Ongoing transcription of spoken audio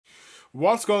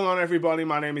What's going on, everybody?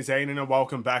 My name is Aiden and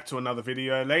welcome back to another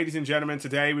video. Ladies and gentlemen,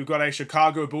 today we've got a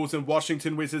Chicago Bulls and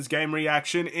Washington Wizards game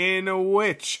reaction in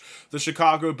which the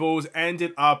Chicago Bulls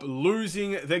ended up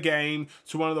losing the game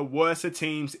to one of the worst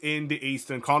teams in the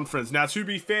Eastern Conference. Now, to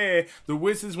be fair, the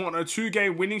Wizards want a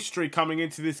 2-game winning streak coming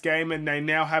into this game and they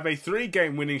now have a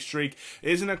 3-game winning streak.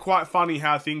 Isn't it quite funny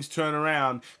how things turn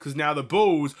around? Because now the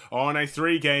Bulls are on a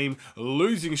 3-game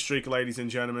losing streak, ladies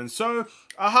and gentlemen. So,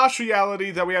 a harsh reality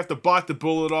that we have to bite the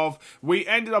bullet of. We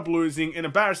ended up losing in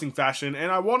embarrassing fashion,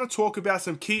 and I want to talk about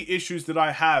some key issues that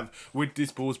I have with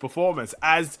this Bulls performance.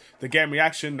 As the game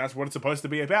reaction, that's what it's supposed to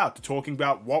be about, talking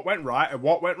about what went right and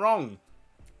what went wrong.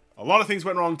 A lot of things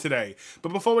went wrong today. But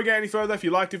before we get any further, if you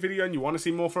liked the video and you want to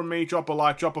see more from me, drop a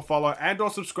like, drop a follow, and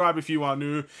or subscribe if you are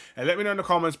new. And let me know in the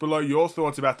comments below your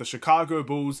thoughts about the Chicago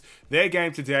Bulls, their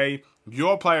game today,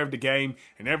 your player of the game,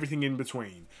 and everything in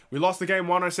between. We lost the game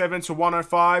 107 to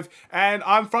 105, and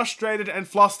I'm frustrated and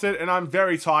flustered, and I'm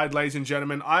very tired, ladies and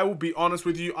gentlemen. I will be honest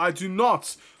with you, I do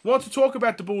not want to talk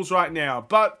about the Bulls right now,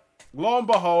 but lo and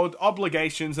behold,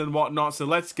 obligations and whatnot, so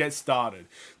let's get started.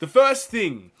 The first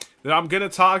thing that I'm going to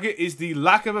target is the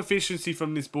lack of efficiency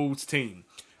from this Bulls team.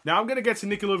 Now, I'm going to get to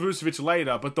Nikola Vucevic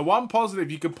later, but the one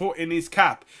positive you could put in his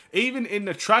cap, even in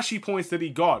the trashy points that he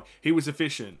got, he was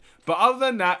efficient. But other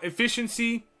than that,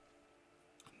 efficiency,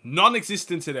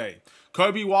 non-existent today.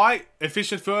 Coby White,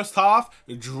 efficient first half,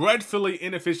 dreadfully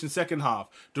inefficient second half.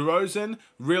 DeRozan,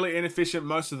 really inefficient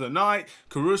most of the night.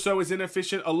 Caruso is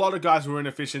inefficient. A lot of guys were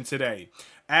inefficient today.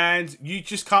 And you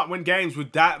just can't win games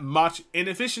with that much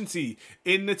inefficiency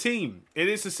in the team. It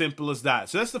is as simple as that.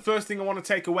 So that's the first thing I want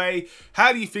to take away.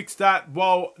 How do you fix that?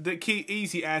 Well, the key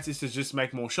easy answer is to just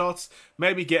make more shots.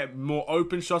 Maybe get more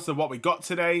open shots than what we got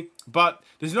today. But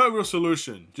there's no real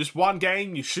solution. Just one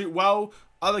game, you shoot well.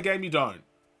 Other game, you don't.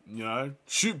 You know,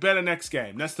 shoot better next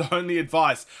game. That's the only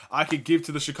advice I could give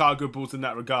to the Chicago Bulls in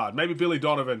that regard. Maybe Billy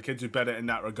Donovan can do better in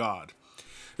that regard.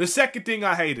 The second thing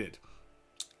I hated,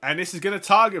 and this is going to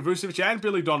target Vucevic and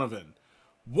Billy Donovan.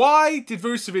 Why did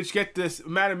Vucevic get this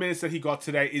amount of minutes that he got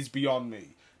today is beyond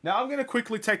me. Now, I'm going to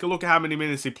quickly take a look at how many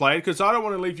minutes he played, because I don't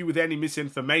want to leave you with any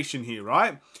misinformation here,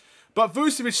 right? But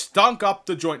Vucevic stunk up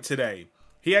the joint today.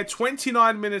 He had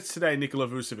 29 minutes today, Nikola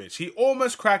Vucevic. He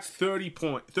almost cracked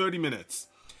 30 minutes.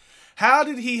 How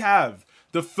did he have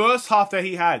the first half that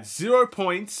he had? 0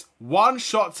 points, 1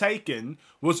 shot taken,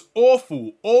 was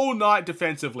awful all night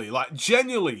defensively. Like,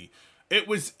 genuinely, it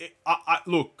was...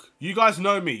 look, you guys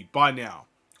know me by now.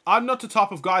 I'm not the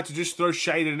type of guy to just throw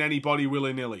shade at anybody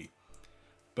willy-nilly.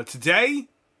 But today,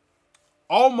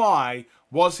 oh my,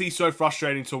 was he so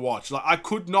frustrating to watch. Like, I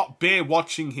could not bear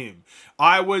watching him.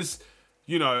 I was...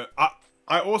 You know,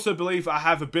 I also believe I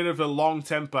have a bit of a long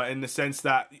temper in the sense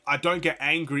that I don't get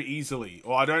angry easily.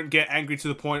 Or I don't get angry to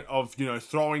the point of, you know,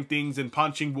 throwing things and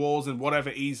punching walls and whatever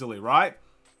easily, right?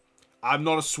 I'm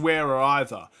not a swearer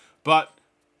either. But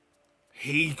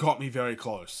he got me very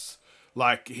close.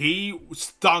 Like, he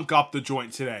stunk up the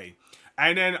joint today.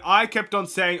 And then I kept on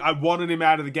saying I wanted him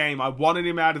out of the game. I wanted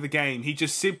him out of the game. He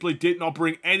just simply did not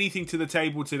bring anything to the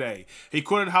table today. He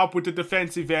couldn't help with the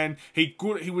defensive end. He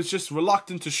was just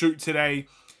reluctant to shoot today.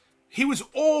 He was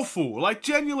awful. Like,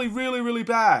 genuinely really, really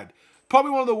bad.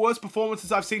 Probably one of the worst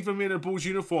performances I've seen from him in a Bulls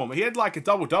uniform. He had like a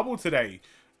double-double today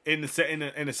in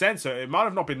a sense. So it might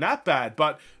have not been that bad.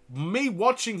 But me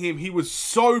watching him, he was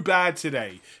so bad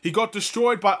today. He got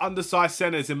destroyed by undersized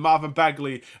centers in Marvin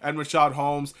Bagley and Richard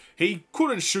Holmes. He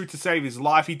couldn't shoot to save his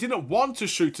life. He didn't want to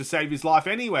shoot to save his life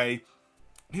anyway.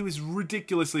 He was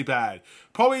ridiculously bad.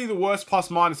 Probably the worst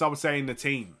plus-minus, I would say, in the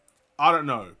team. I don't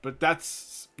know. But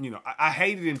that's, you know, I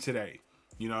hated him today.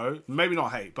 You know, maybe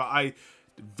not hate, but I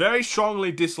very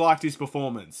strongly disliked his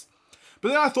performance. But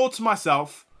then I thought to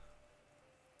myself,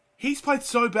 he's played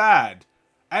so bad.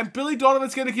 And Billy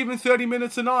Donovan's going to give him 30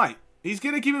 minutes a night. He's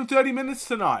going to give him 30 minutes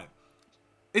tonight.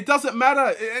 It doesn't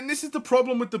matter. And this is the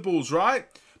problem with the Bulls, right?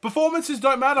 Performances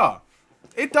don't matter.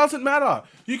 It doesn't matter.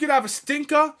 You could have a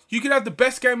stinker. You could have the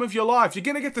best game of your life. You're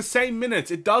going to get the same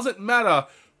minutes. It doesn't matter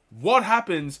what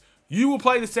happens. You will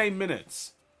play the same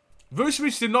minutes.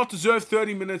 Vucevic did not deserve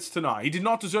 30 minutes tonight. He did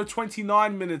not deserve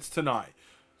 29 minutes tonight.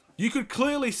 You could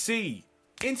clearly see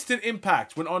instant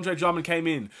impact when Andre Drummond came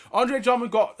in. Andre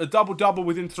Drummond got a double-double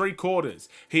within 3 quarters.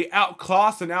 He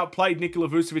outclassed and outplayed Nikola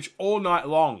Vucevic all night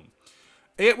long.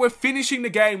 We're finishing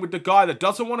the game with the guy that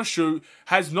doesn't want to shoot,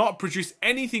 has not produced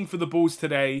anything for the Bulls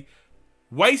today,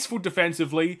 wasteful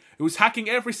defensively, it was hacking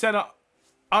every center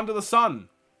under the sun.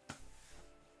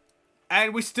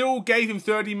 And we still gave him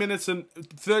 30 minutes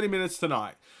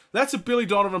tonight. That's a Billy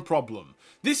Donovan problem.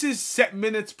 This is set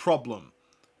minutes problem.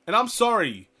 And I'm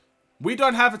sorry, we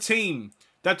don't have a team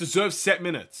that deserves set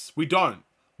minutes. We don't.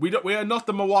 We are not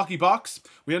the Milwaukee Bucks.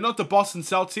 We are not the Boston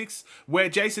Celtics, where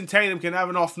Jason Tatum can have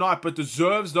an off night but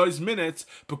deserves those minutes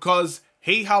because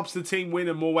he helps the team win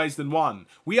in more ways than one.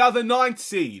 We are the 9th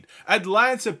seed.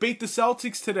 Atlanta beat the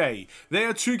Celtics today. They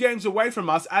are 2 games away from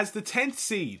us as the 10th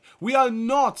seed. We are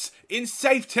not in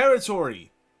safe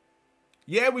territory.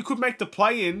 Yeah, we could make the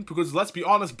play-in because, let's be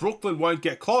honest, Brooklyn won't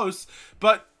get close,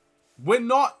 but we're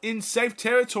not in safe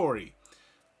territory.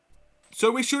 So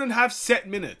we shouldn't have set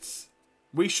minutes.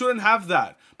 We shouldn't have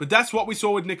that. But that's what we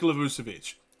saw with Nikola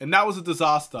Vucevic. And that was a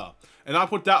disaster. And I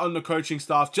put that on the coaching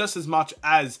staff just as much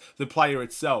as the player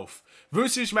itself.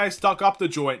 Vucevic may have stuck up the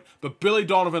joint, but Billy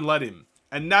Donovan let him.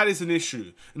 And that is an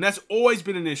issue. And that's always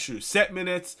been an issue. Set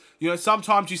minutes. You know,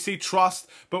 sometimes you see trust.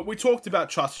 But we talked about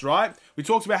trust, right? We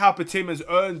talked about how Batum has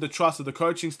earned the trust of the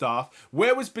coaching staff.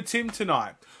 Where was Batum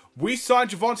tonight? We signed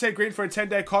Javonte Green for a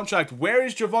 10-day contract. Where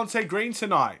is Javonte Green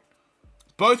tonight?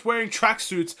 Both wearing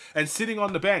tracksuits and sitting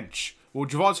on the bench. Well,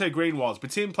 Javonte Green was.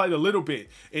 Batum played a little bit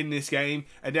in this game,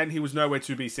 and then he was nowhere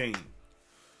to be seen.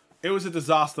 It was a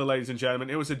disaster, ladies and gentlemen.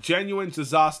 It was a genuine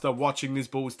disaster watching this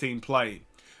Bulls team play.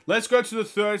 Let's go to the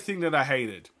third thing that I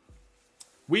hated.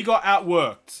 We got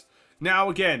outworked. Now,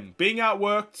 again, being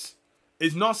outworked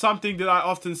is not something that I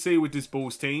often see with this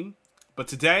Bulls team. But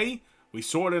today, we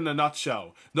saw it in a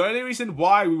nutshell. The only reason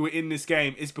why we were in this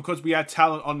game is because we had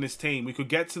talent on this team. We could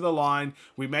get to the line,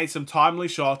 we made some timely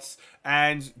shots,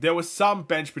 and there was some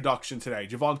bench production today.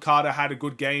 Javon Carter had a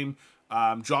good game.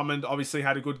 Drummond obviously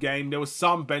had a good game. There was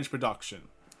some bench production.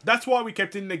 That's why we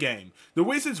kept in the game. The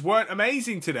Wizards weren't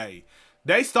amazing today.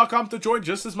 They stuck up the joint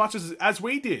just as much as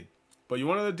we did. But you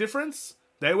want to know the difference?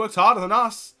 They worked harder than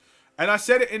us. And I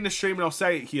said it in the stream and I'll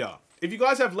say it here. If you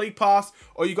guys have League Pass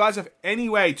or you guys have any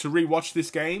way to rewatch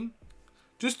this game,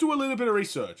 just do a little bit of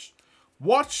research.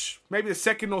 Watch maybe the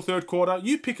second or third quarter.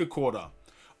 You pick a quarter.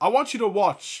 I want you to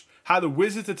watch how the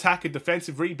Wizards attack a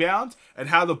defensive rebound and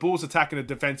how the Bulls attack a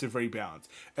defensive rebound.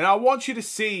 And I want you to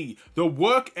see the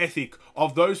work ethic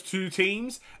of those two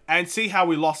teams and see how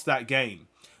we lost that game.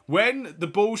 When the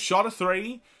Bulls shot a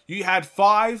 3, you had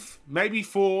 5, maybe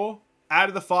 4 out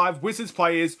of the 5 Wizards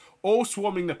players all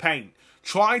swarming the paint,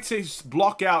 trying to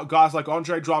block out guys like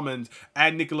Andre Drummond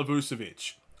and Nikola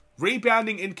Vucevic.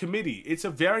 Rebounding in committee. It's a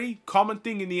very common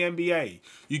thing in the NBA.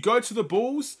 You go to the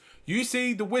Bulls, you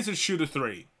see the Wizards shoot a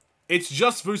 3. It's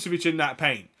just Vucevic in that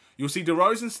paint. You'll see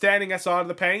DeRozan standing outside of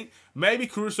the paint. Maybe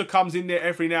Caruso comes in there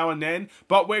every now and then.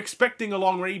 But we're expecting a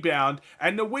long rebound.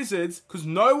 And the Wizards, because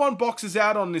no one boxes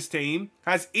out on this team,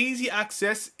 has easy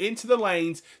access into the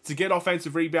lanes to get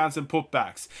offensive rebounds and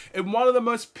putbacks. In one of the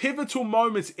most pivotal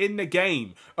moments in the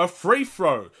game, a free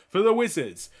throw for the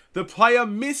Wizards. The player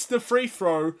missed the free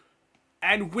throw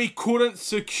and we couldn't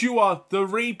secure the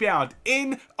rebound.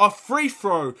 In a free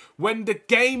throw, when the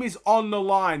game is on the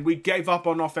line, we gave up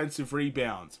on offensive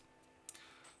rebounds.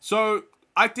 So,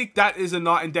 I think that is a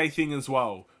night and day thing as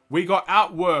well. We got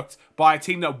outworked by a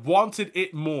team that wanted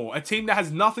it more. A team that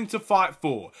has nothing to fight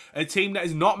for. A team that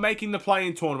is not making the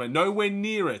play-in tournament. Nowhere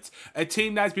near it. A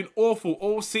team that has been awful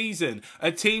all season.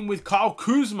 A team with Kyle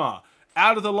Kuzma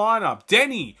out of the lineup.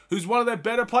 Denny, who's one of their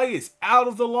better players, out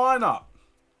of the lineup.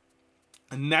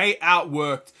 And they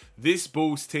outworked this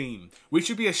Bulls team. We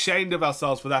should be ashamed of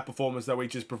ourselves for that performance that we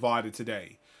just provided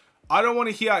today. I don't want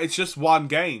to hear it's just one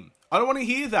game. I don't want to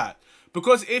hear that.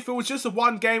 Because if it was just a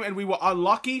one game and we were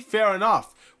unlucky, fair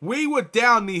enough. We were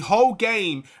down the whole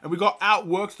game and we got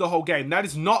outworked the whole game. That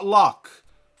is not luck.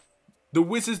 The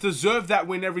Wizards deserve that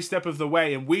win every step of the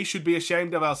way, and we should be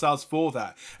ashamed of ourselves for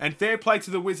that. And fair play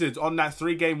to the Wizards on that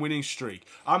 3-game winning streak.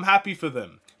 I'm happy for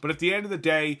them. But at the end of the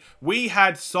day, we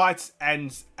had sights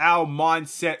and our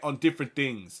mindset on different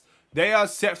things. They are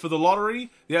set for the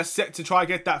lottery. They are set to try to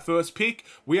get that first pick.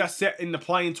 We are set in the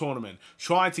play-in tournament,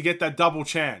 trying to get that double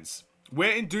chance.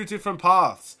 We're in 2 different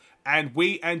paths, and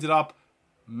we ended up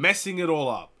messing it all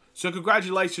up. So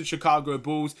congratulations, Chicago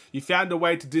Bulls. You found a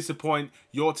way to disappoint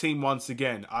your team once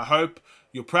again. I hope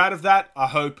you're proud of that. I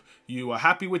hope you are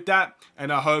happy with that,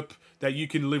 and I hope that you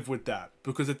can live with that.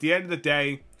 Because at the end of the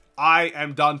day, I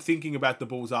am done thinking about the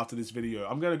Bulls after this video.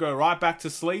 I'm going to go right back to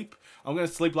sleep. I'm going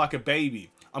to sleep like a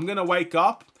baby. I'm going to wake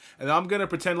up and I'm going to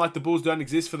pretend like the Bulls don't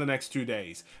exist for the next 2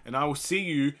 days. And I will see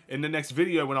you in the next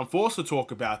video when I'm forced to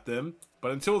talk about them.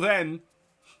 But until then,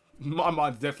 my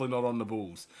mind's definitely not on the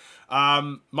Bulls.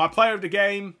 My player of the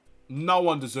game, no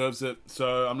one deserves it.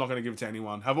 So I'm not going to give it to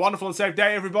anyone. Have a wonderful and safe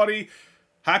day, everybody.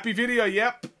 Happy video,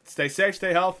 yep. Stay safe,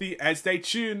 stay healthy, and stay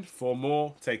tuned for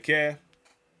more. Take care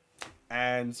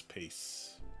and peace.